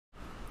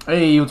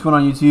Hey, what's going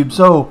on YouTube?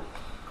 So,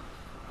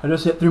 I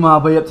just hit 3 Mile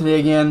Bay up today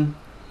again,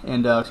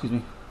 and, excuse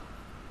me.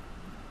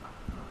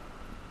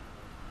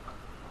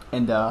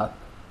 And, I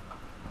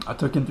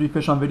took in 3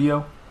 fish on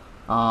video.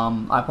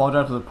 I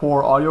apologize for the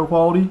poor audio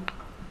quality,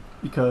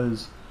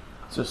 because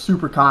it's a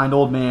super kind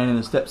old man and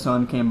his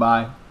stepson came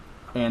by,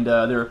 and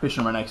they were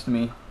fishing right next to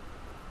me.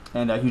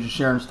 And he was just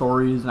sharing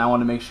stories, and I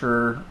wanted to make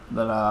sure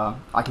that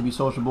I could be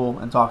sociable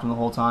and talk to him the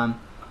whole time.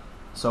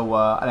 So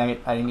I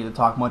didn't get to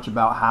talk much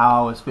about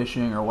how I was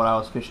fishing or what I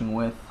was fishing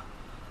with.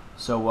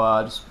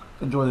 So just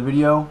enjoy the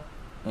video,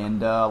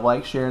 and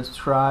like, share, and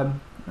subscribe.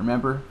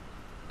 Remember,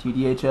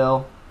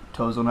 TDHL,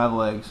 toes don't have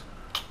legs.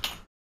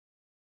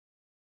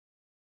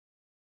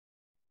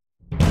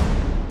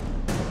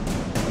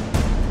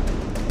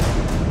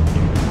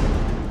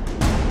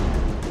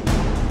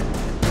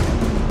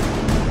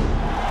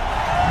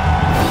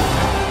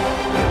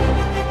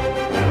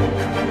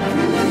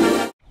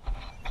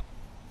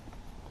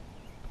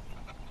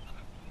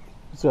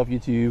 What's up,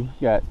 YouTube?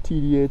 Got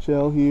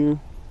TDHL here.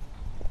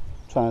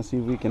 Trying to see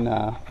if we can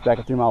back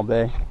at 3 Mile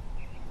Bay.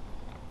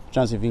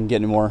 Trying to see if we can get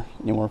any more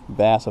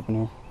bass up in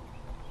here.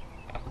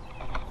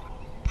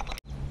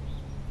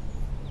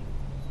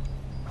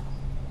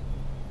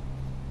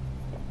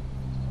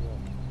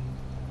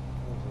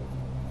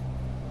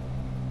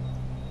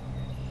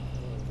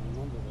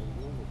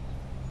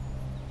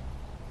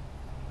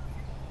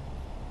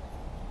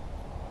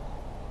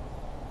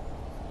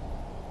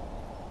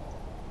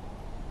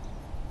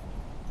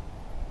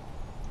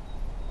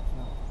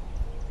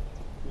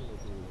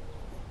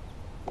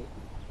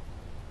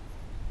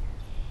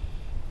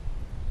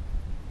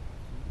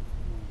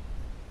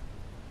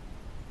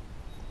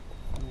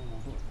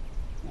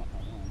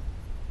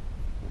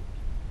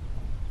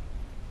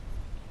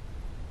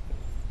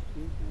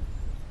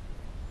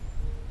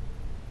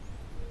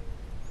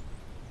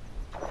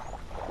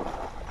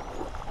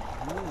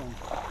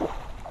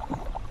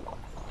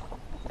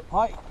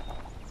 Pike.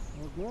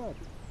 Oh, good.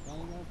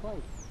 Finally got a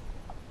pike.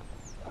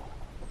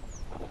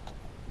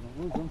 Don't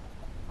lose them.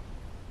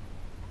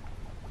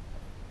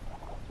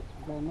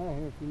 I got a net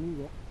here if you need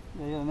it.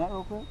 Yeah, you got a net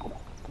real quick?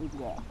 Look at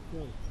that.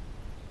 Good.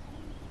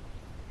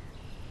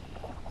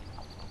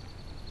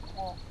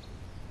 Oh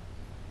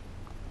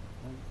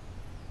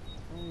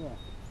yeah.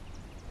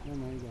 Never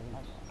mind, you got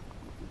it.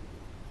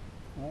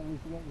 Well, at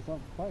least you got yourself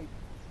a pike.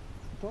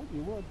 I told you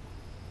you would.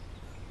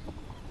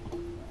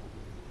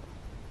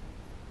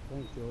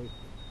 Thanks, Joey.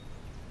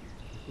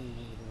 Just going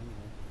over there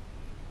anyway.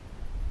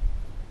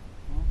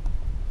 Well,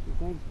 so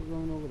thanks for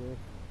going over there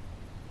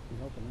and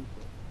helping him.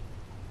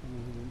 I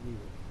mean, he didn't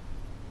leave it.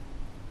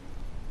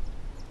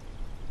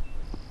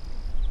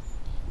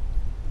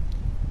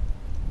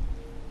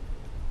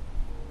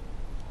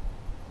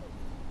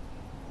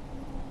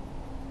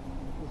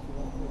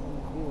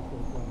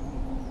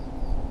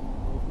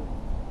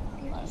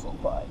 Nice little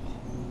pike.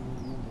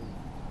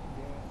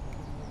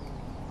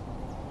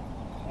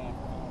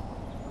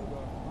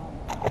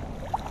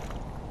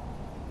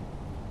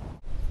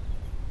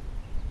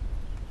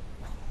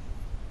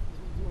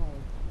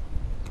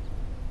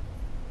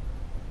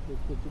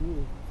 Good to meet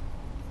you.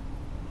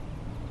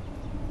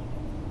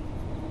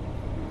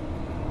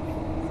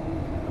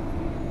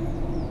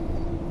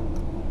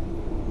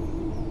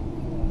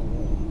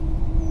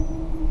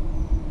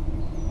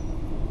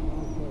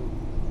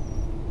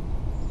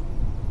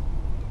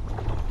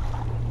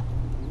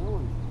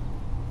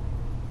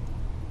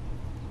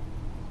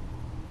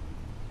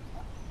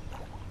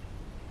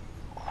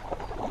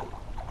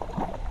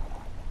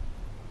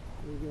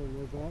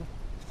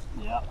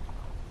 Yep.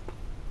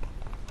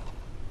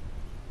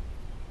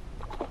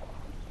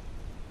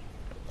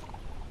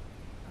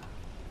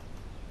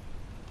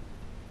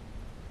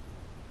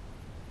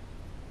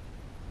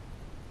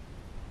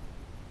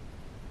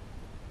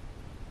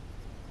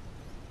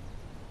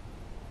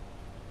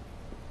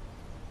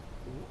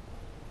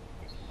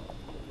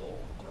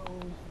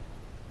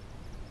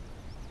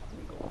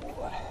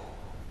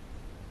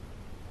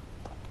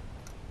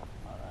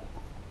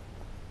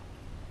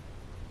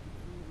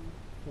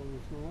 Tell me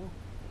to smile.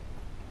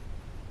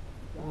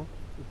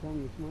 You tell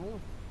me to smile?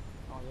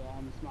 Oh yeah, I'm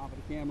gonna smile for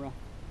the camera.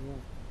 Yeah.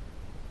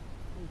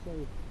 I say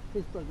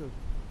fish burger.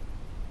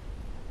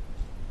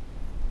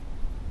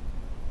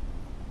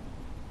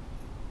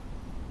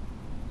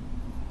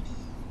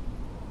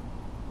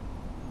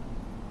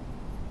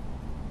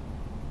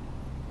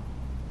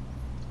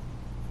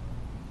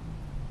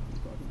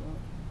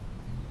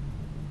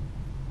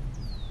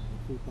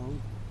 £3.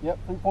 Yep,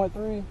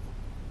 3.3.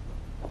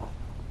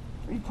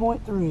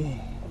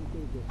 3.3.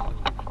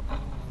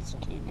 Let's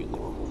get a good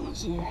little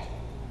release here.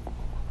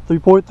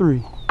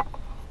 3.3.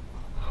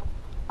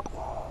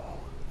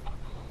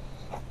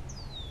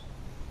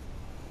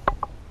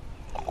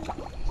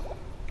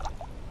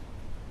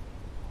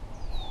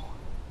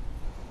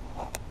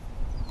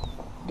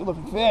 Good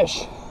looking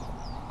fish.